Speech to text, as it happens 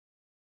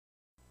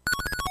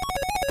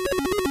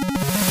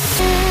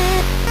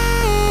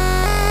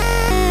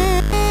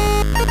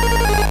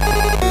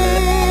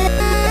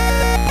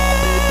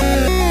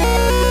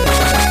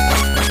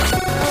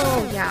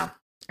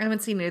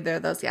haven't seen either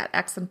of those yet.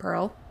 X and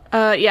Pearl.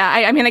 Yeah,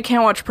 I mean, I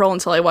can't watch Pearl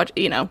until I watch,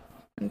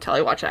 until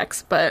I watch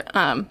X. But,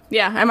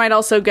 yeah, I might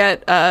also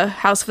get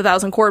House of a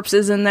Thousand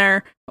Corpses in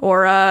there.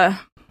 Or,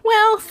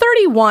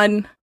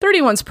 31.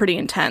 31's pretty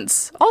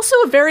intense. Also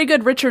a very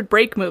good Richard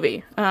Brake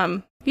movie.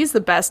 He's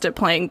the best at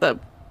playing the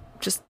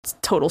just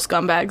total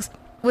scumbags.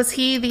 Was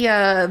he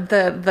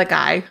the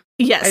guy?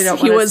 Yes,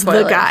 he was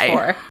the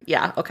guy.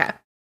 Yeah, okay.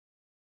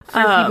 For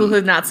people who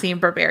have not seen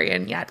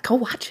Barbarian yet, go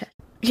watch it.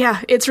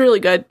 Yeah, it's really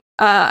good.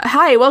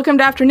 Hi, welcome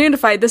to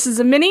Afternoonified. This is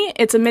a mini.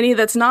 It's a mini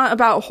that's not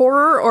about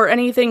horror or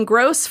anything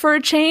gross for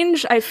a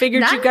change. I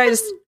figured not you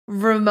guys...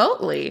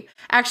 remotely.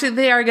 Actually,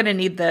 they are going to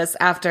need this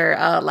after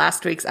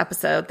last week's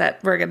episode that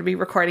we're going to be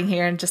recording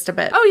here in just a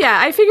bit. Oh, yeah.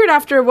 I figured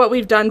after what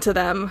we've done to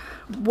them,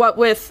 what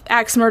with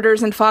axe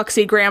murders and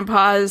foxy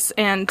grandpas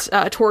and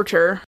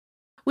torture.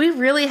 We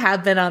really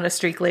have been on a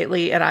streak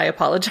lately, and I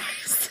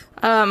apologize.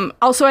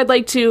 Also, I'd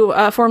like to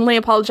formally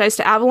apologize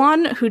to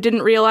Avalon, who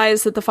didn't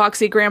realize that the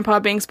foxy grandpa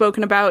being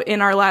spoken about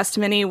in our last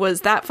mini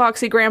was that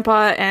foxy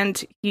grandpa,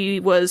 and he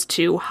was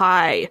too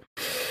high.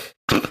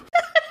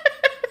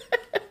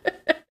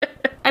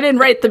 I didn't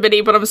write the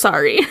mini, but I'm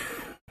sorry.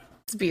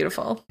 It's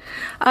beautiful.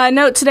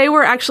 No, today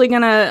we're actually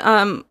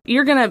gonna,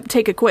 you're gonna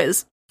take a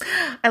quiz.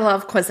 I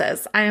love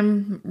quizzes. I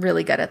am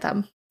really good at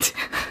them.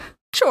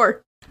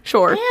 Sure.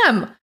 I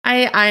am.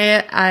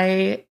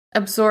 I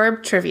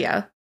absorb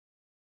trivia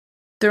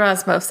through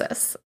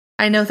osmosis.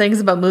 I know things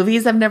about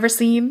movies I've never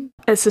seen.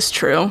 This is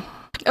true.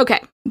 Okay,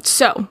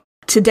 so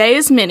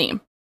today's mini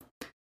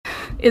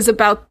is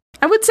about,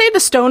 I would say, the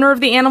stoner of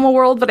the animal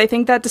world, but I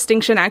think that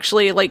distinction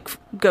actually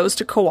goes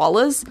to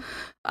koalas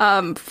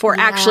for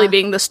actually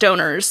being the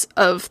stoners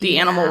of the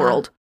animal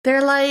world.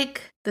 They're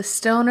like the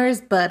stoner's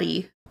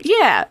buddy.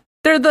 Yeah,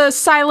 they're the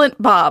silent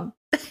Bob.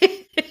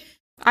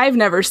 I've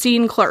never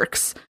seen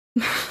Clerks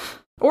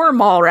or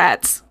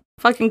Mallrats.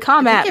 Fucking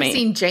come at me. I've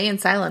seen Jay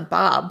and Silent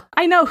Bob.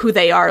 I know who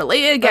they are.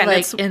 Again,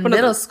 it's in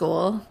middle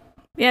school.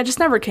 Yeah, it just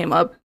never came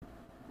up.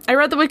 I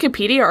read the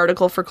Wikipedia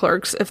article for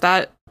Clerks, if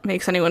that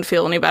makes anyone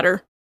feel any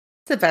better.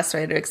 It's the best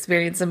way to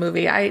experience a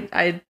movie.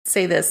 I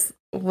say this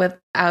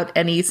without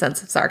any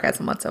sense of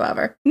sarcasm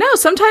whatsoever. No,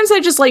 sometimes I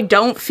just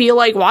don't feel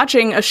like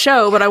watching a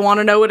show, but I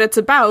want to know what it's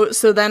about.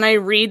 So then I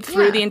read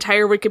through the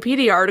entire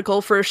Wikipedia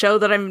article for a show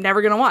that I'm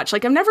never going to watch.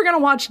 I'm never going to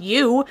watch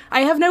You. I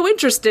have no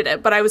interest in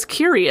it, but I was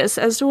curious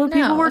as to what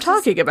people were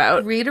talking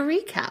about. Read a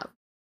recap.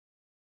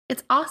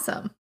 It's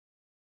awesome.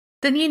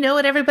 Then you know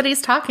what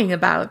everybody's talking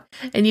about,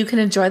 and you can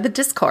enjoy the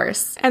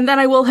discourse. And then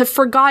I will have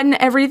forgotten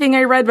everything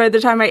I read by the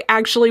time I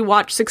actually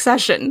watch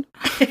Succession.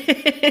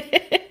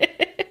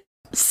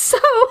 So,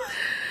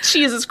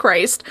 Jesus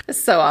Christ.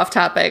 So off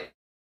topic.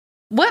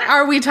 What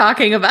are we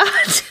talking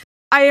about?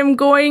 I am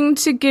going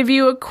to give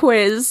you a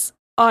quiz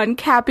on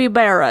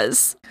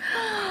capybaras.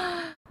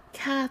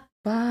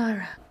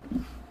 Capybara.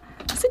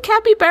 Is it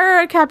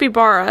capybara or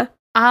capybara?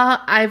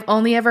 I've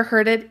only ever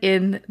heard it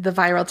in the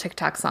viral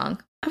TikTok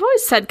song. I've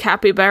always said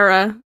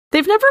capybara.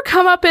 They've never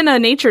come up in a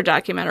nature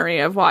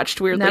documentary I've watched,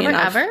 weirdly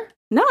enough. Never, ever?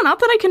 No, not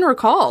that I can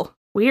recall.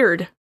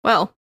 Weird.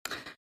 Well,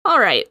 all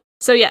right.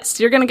 So yes,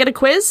 you're going to get a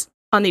quiz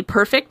on the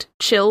perfect,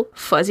 chill,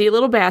 fuzzy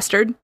little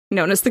bastard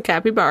known as the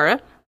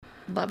capybara.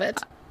 Love it.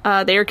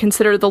 They are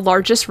considered the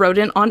largest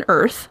rodent on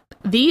Earth.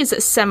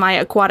 These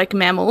semi-aquatic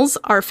mammals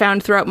are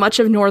found throughout much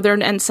of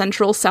northern and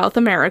central South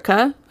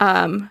America,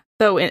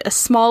 though a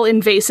small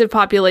invasive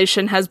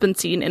population has been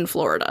seen in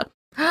Florida.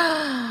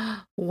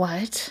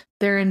 What?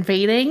 They're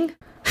invading?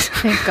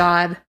 Thank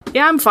God.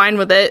 Yeah, I'm fine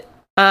with it.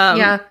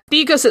 The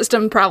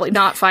ecosystem probably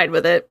not fine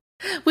with it.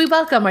 We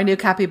welcome our new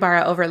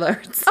capybara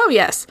overlords. Oh,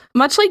 yes.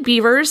 Much like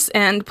beavers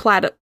and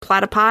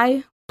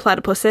platypi,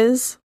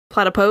 platypuses,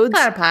 platypodes.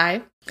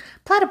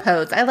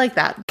 Platypodes. I like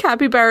that.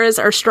 Capybaras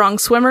are strong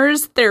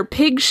swimmers. Their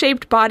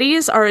pig-shaped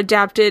bodies are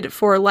adapted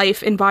for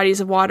life in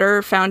bodies of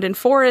water found in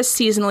forests,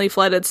 seasonally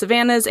flooded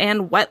savannas,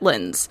 and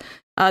wetlands.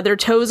 Their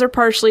toes are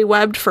partially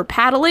webbed for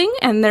paddling,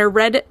 and their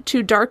red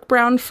to dark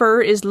brown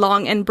fur is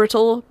long and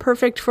brittle,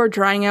 perfect for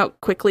drying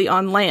out quickly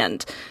on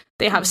land.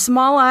 They have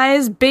small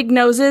eyes, big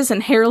noses,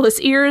 and hairless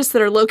ears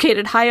that are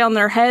located high on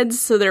their heads,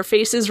 so their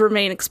faces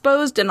remain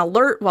exposed and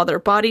alert while their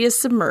body is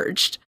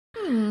submerged.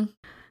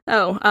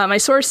 My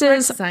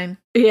sources...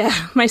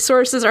 my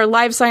sources are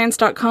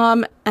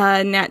livescience.com,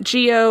 Nat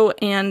Geo,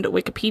 and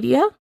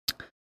Wikipedia.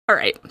 All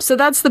right, so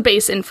that's the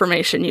base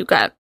information you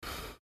got.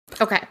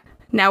 Okay.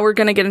 Now we're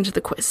going to get into the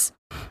quiz.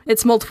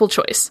 It's multiple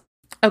choice.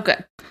 Oh,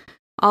 good.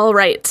 All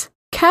right.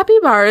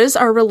 Capybaras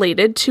are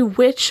related to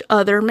which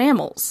other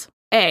mammals?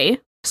 A.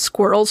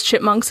 Squirrels,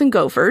 chipmunks, and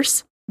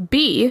gophers.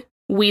 B.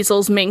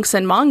 Weasels, minks,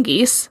 and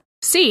mongoose.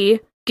 C.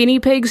 Guinea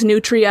pigs,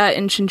 nutria,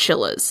 and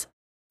chinchillas.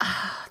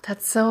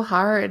 That's so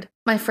hard.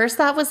 My first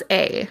thought was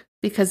A,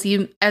 because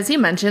as you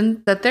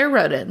mentioned, that they're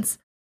rodents.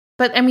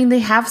 But, I mean, they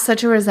have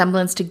such a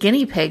resemblance to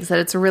guinea pigs that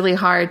it's really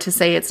hard to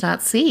say it's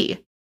not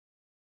C.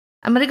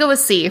 I'm going to go with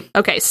C.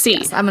 Okay, C.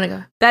 Yes, I'm going to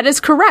go. That is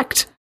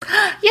correct.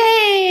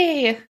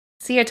 Yay!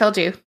 See, I told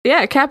you.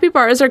 Yeah,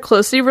 capybaras are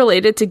closely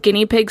related to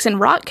guinea pigs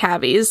and rock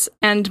cavies,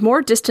 and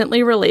more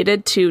distantly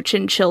related to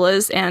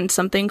chinchillas and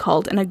something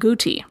called an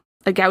agouti.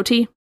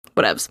 Agouti?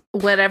 Whatevs.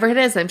 Whatever it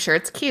is, I'm sure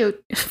it's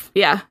cute.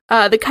 Yeah.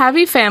 The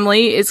cavy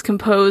family is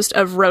composed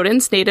of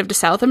rodents native to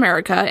South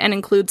America and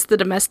includes the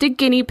domestic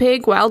guinea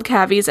pig, wild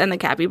cavies, and the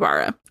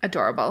capybara.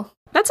 Adorable.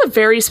 That's a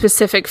very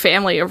specific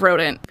family of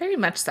rodent. Very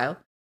much so.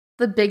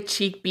 The big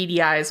cheek, beady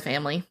eyes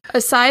family.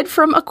 Aside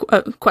from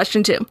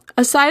question 2.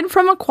 Aside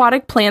from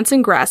aquatic plants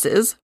and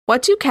grasses,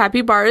 what do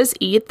capybaras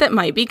eat that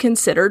might be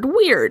considered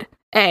weird?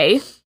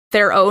 A,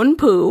 their own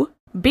poo.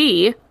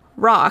 B,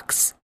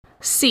 rocks.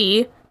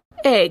 C,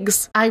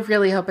 eggs. I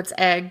really hope it's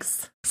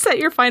eggs. Is that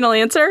your final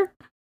answer?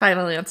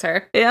 Final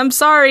answer. I'm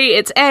sorry,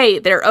 it's A,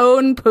 their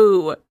own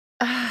poo.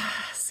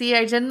 See,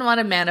 I didn't want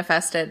to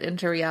manifest it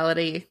into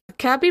reality.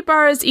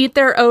 Capybaras eat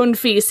their own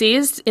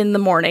feces in the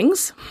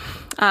mornings.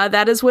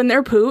 That is when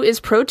their poo is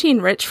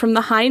protein-rich from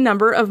the high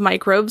number of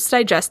microbes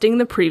digesting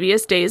the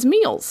previous day's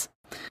meals.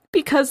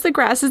 Because the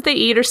grasses they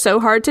eat are so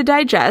hard to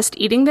digest,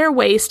 eating their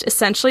waste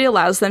essentially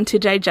allows them to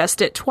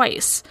digest it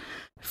twice.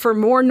 For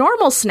more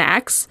normal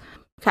snacks,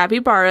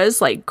 capybaras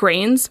like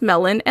grains,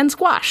 melon, and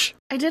squash.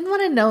 I didn't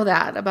want to know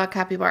that about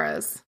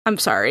capybaras. I'm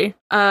sorry.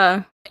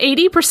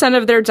 80%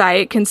 of their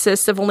diet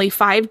consists of only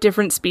 5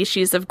 different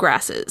species of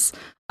grasses.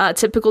 A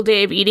typical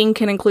day of eating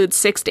can include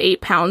 6 to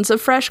 8 pounds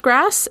of fresh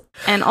grass.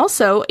 And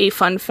also, a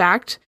fun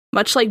fact,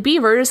 much like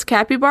beavers,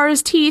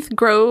 capybaras' teeth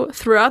grow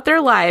throughout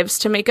their lives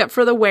to make up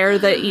for the wear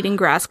that eating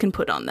grass can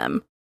put on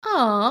them.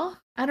 Aw,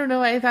 I don't know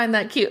why I find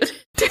that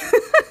cute.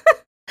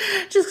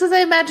 Just because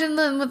I imagine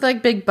them with,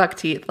 like, big buck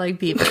teeth, like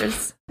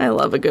beavers. I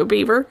love a good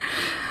beaver.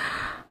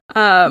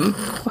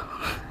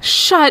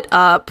 Shut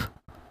up.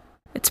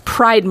 It's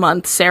Pride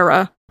Month,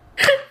 Sarah.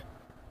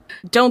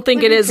 Don't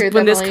think it is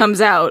when this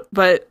comes out,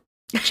 but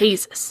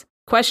Jesus.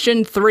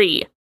 Question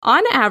 3.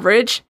 On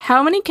average,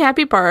 how many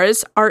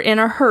capybaras are in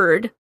a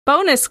herd?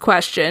 Bonus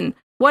question.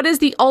 What is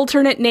the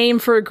alternate name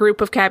for a group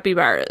of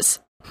capybaras?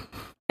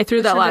 I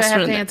threw that last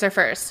one in there. I have to answer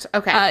first.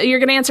 Okay. You're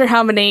going to answer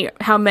how many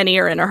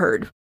are in a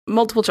herd.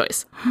 Multiple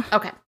choice.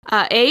 Okay.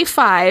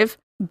 A5,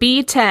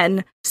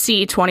 B10,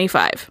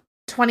 C25.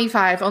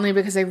 25, only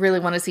because I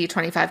really want to see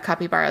 25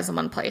 capybaras in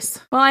one place.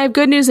 Well, I have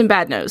good news and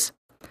bad news.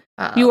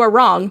 Uh-oh. You are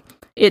wrong.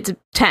 It's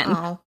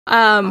 10.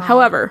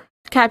 However,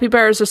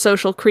 capybaras are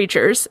social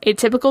creatures. A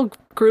typical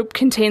group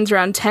contains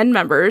around 10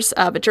 members,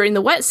 but during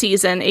the wet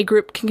season, a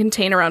group can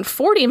contain around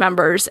 40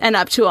 members and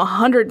up to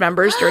 100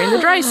 members during the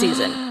dry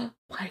season.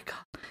 My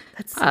God,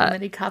 that's so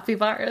many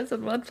capybaras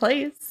in one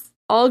place.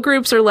 All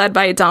groups are led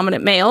by a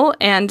dominant male,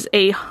 and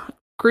a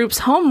group's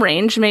home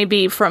range may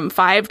be from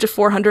 5 to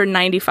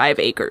 495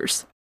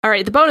 acres. All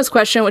right, the bonus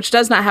question, which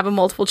does not have a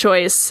multiple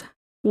choice.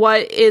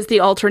 What is the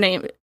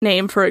alternate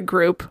name for a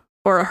group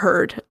or a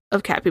herd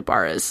of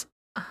capybaras?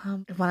 I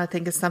want to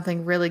think of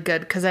something really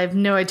good because I have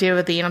no idea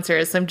what the answer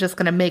is, so I'm just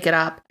going to make it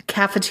up.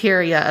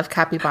 Cafeteria of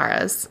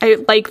capybaras.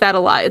 I like that a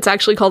lot. It's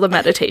actually called a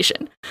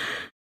meditation.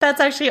 That's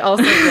actually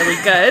also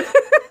really good.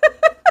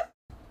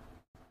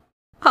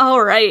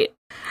 All right.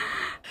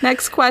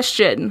 Next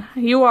question.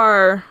 You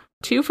are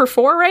 2 for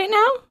 4 right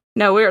now?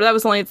 No, that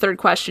was only the third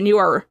question. You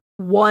are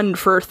 1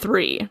 for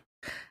 3.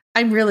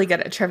 I'm really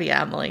good at trivia,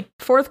 Emily.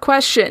 Fourth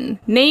question.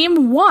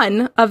 Name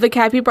one of the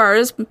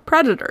capybara's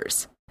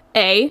predators.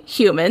 A,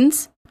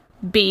 humans.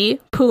 B,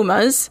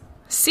 pumas.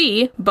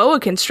 C, boa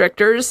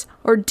constrictors.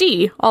 Or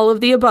D, all of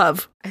the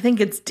above. I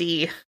think it's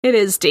D. It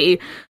is D.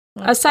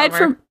 Aside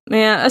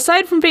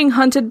from being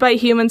hunted by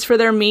humans for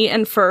their meat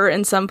and fur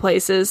in some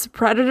places,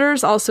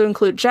 predators also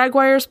include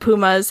jaguars,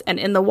 pumas, and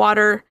in the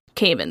water,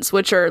 caimans,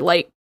 which are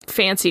like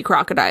fancy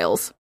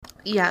crocodiles.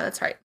 Yeah,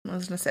 that's right. I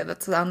was going to say,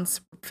 that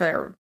sounds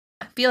fair.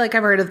 I feel like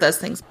I've heard of those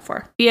things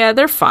before. Yeah,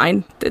 they're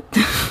fine.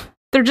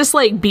 They're just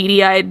like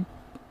beady-eyed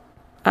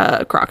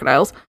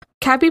crocodiles.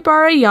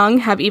 Capybara young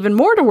have even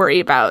more to worry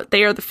about.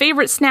 They are the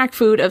favorite snack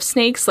food of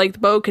snakes like the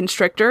boa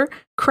constrictor,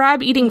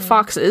 crab-eating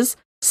foxes,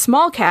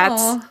 small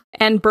cats,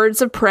 and birds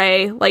of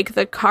prey like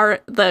the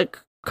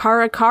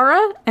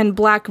caracara and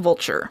black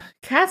vulture.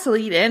 Cats will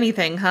eat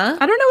anything, huh?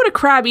 I don't know what a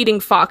crab-eating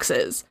fox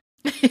is.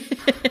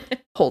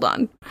 Hold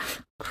on.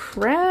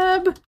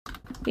 Crab-eating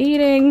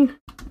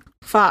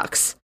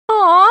fox.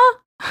 Aww.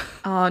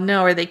 Oh,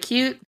 no. Are they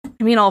cute?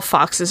 I mean, all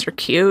foxes are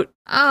cute.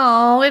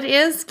 Oh, it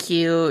is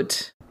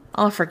cute.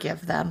 I'll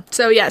forgive them.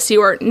 So, yes,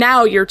 you're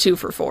 2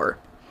 for 4.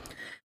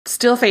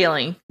 Still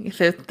failing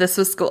if this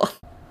was school.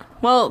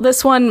 Well,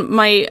 this one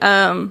might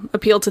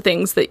appeal to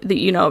things that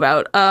you know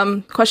about.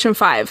 Question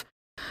 5.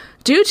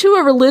 Due to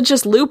a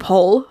religious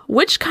loophole,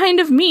 which kind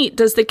of meat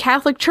does the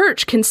Catholic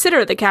Church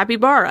consider the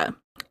capybara?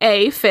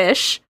 A,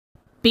 fish.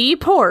 B,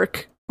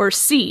 pork. Or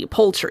C,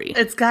 poultry.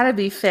 It's gotta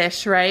be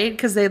fish, right?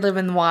 Because they live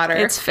in the water.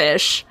 It's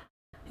fish.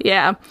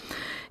 Yeah.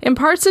 In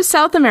parts of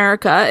South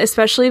America,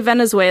 especially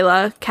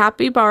Venezuela,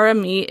 capybara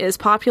meat is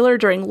popular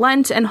during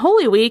Lent and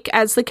Holy Week,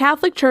 as the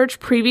Catholic Church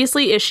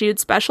previously issued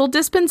special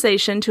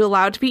dispensation to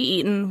allow it to be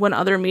eaten when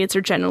other meats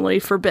are generally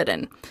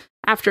forbidden.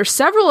 After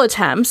several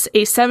attempts,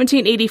 a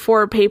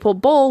 1784 papal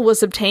bull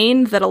was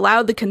obtained that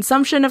allowed the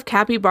consumption of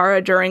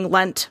capybara during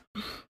Lent.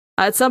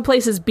 At some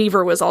places,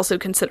 beaver was also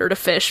considered a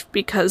fish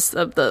because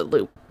of the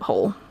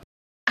loophole.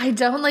 I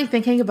don't like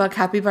thinking about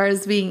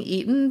capybaras being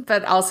eaten,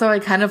 but also I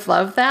kind of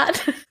love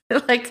that.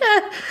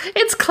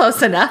 It's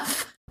close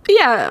enough.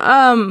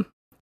 Yeah,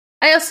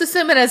 I also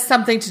assume it has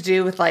something to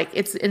do with, like,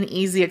 it's an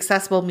easy,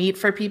 accessible meat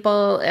for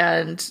people,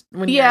 and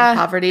when you're in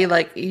poverty,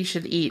 like, you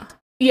should eat.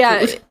 Yeah,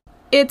 food.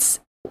 It's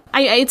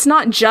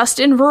not just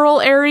in rural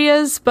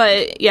areas,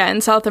 but yeah,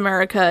 in South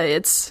America,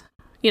 it's,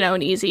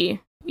 an easy,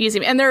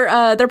 and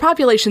their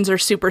populations are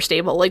super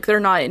stable. Like, they're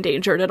not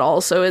endangered at all,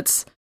 so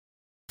it's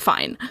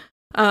fine.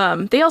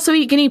 They also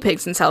eat guinea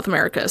pigs in South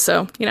America,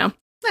 so,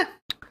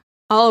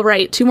 All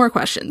right, 2 more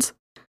questions.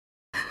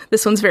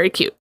 This one's very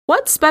cute.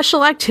 What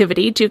special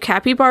activity do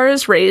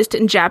capybaras raised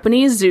in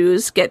Japanese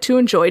zoos get to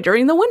enjoy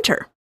during the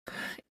winter?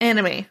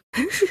 Anime.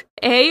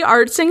 A,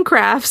 arts and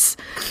crafts,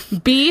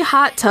 B,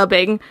 hot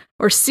tubbing,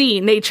 or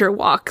C, nature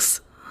walks.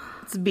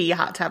 It's B,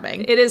 hot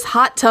tubbing. It is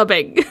hot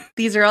tubbing.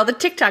 These are all the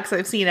TikToks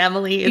I've seen,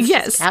 Emily. It's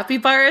just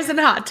capybaras and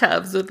hot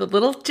tubs with a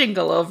little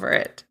jingle over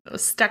it. It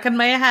was stuck in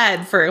my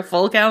head for a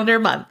full calendar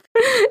month.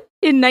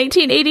 In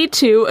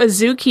 1982, a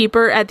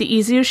zookeeper at the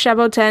Izu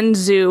Shaboten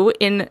Zoo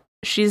in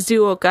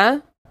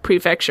Shizuoka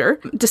Prefecture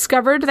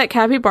discovered that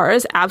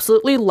capybaras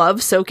absolutely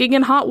love soaking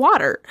in hot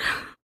water.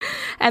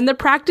 And the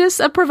practice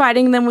of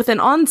providing them with an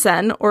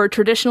onsen, or a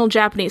traditional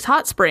Japanese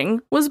hot spring,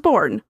 was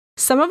born.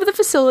 Some of the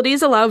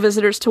facilities allow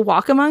visitors to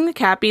walk among the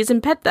cappies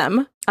and pet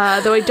them,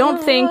 though I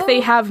don't think they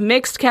have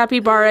mixed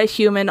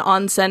capybara-human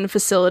onsen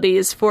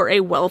facilities for a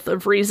wealth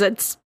of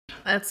reasons.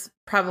 That's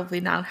probably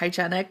not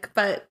hygienic,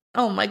 but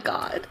oh my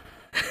god.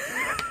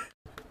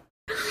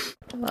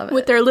 Love it.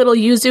 With their little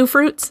yuzu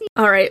fruits.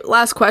 All right,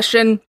 last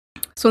question.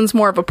 This one's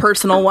more of a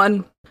personal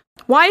one.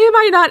 Why am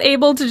I not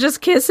able to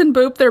just kiss and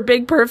boop their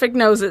big perfect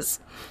noses?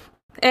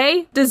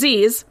 A,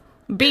 disease.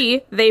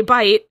 B, they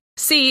bite.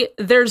 C,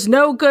 there's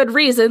no good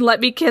reason, let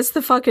me kiss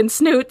the fucking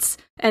snoots.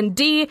 And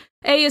D,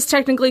 A is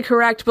technically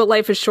correct, but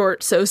life is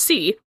short, so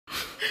C.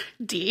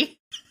 D.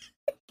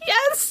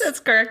 Yes, that's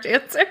correct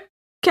answer.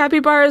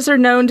 Capybaras are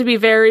known to be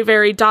very,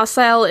 very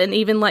docile and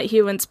even let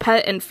humans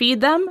pet and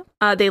feed them.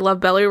 They love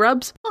belly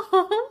rubs.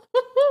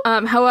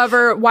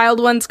 However,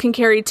 wild ones can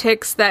carry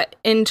ticks that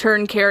in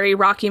turn carry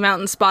Rocky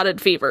Mountain spotted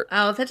fever.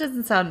 Oh, that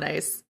doesn't sound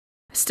nice.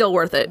 Still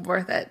worth it.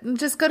 Worth it.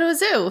 Just go to a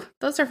zoo.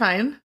 Those are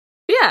fine.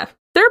 Yeah.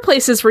 There are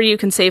places where you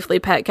can safely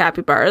pet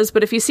capybaras,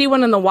 but if you see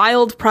one in the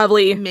wild,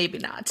 probably... Maybe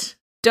not.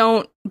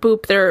 Don't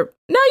boop their...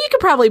 No, you could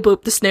probably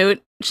boop the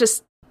snoot.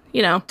 Just,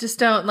 Just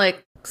don't,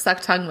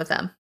 suck tongue with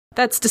them.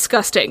 That's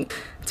disgusting.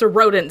 It's a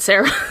rodent,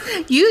 Sarah.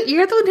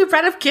 You're the one who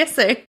brought up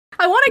kissing.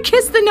 I want to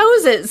kiss the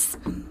noses.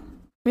 I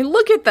mean,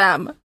 look at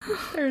them.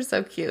 They're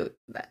so cute.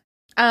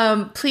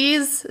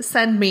 Please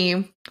send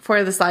me,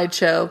 for the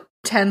slideshow,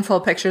 10 full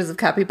pictures of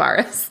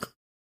capybaras.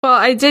 Well,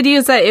 I did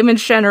use that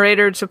image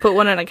generator to put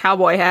one in a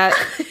cowboy hat.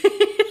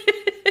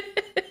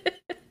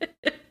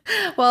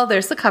 Well,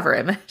 there's the cover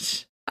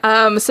image.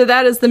 So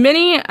that is the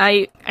mini.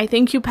 I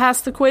think you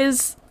passed the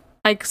quiz.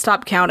 I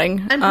stopped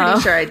counting. I'm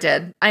pretty sure I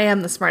did. I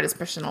am the smartest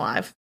person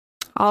alive.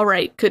 All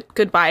right.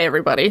 Goodbye,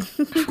 everybody.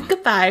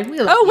 Goodbye.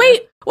 We love you.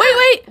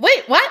 Wait.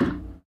 Wait, what?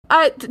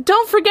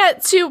 Don't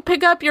forget to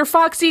pick up your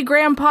Foxy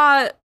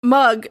Grandpa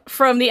mug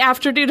from the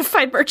Afternoon to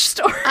Fight merch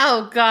store.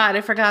 Oh, God,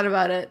 I forgot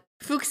about it.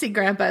 Fuxi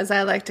Grandpa, as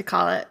I like to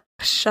call it.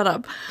 Shut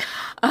up.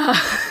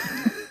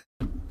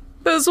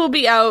 Those will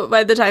be out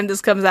by the time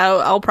this comes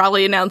out. I'll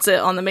probably announce it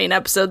on the main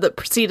episode that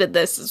preceded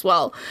this as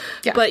well.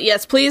 Yeah. But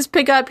yes, please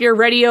pick up your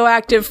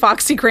radioactive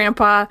Foxy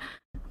Grandpa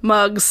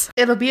mugs.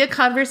 It'll be a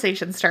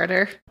conversation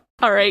starter.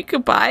 All right,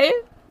 goodbye.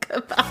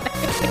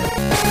 Goodbye.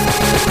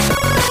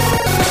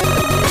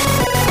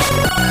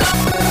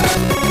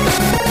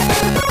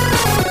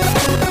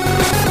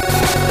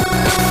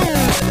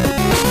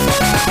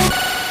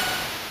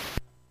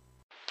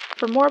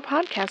 For more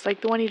podcasts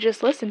like the one you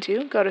just listened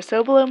to, go to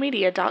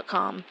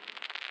SoBelowMedia.com.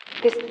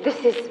 This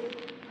is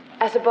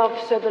As Above,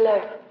 So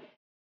Below.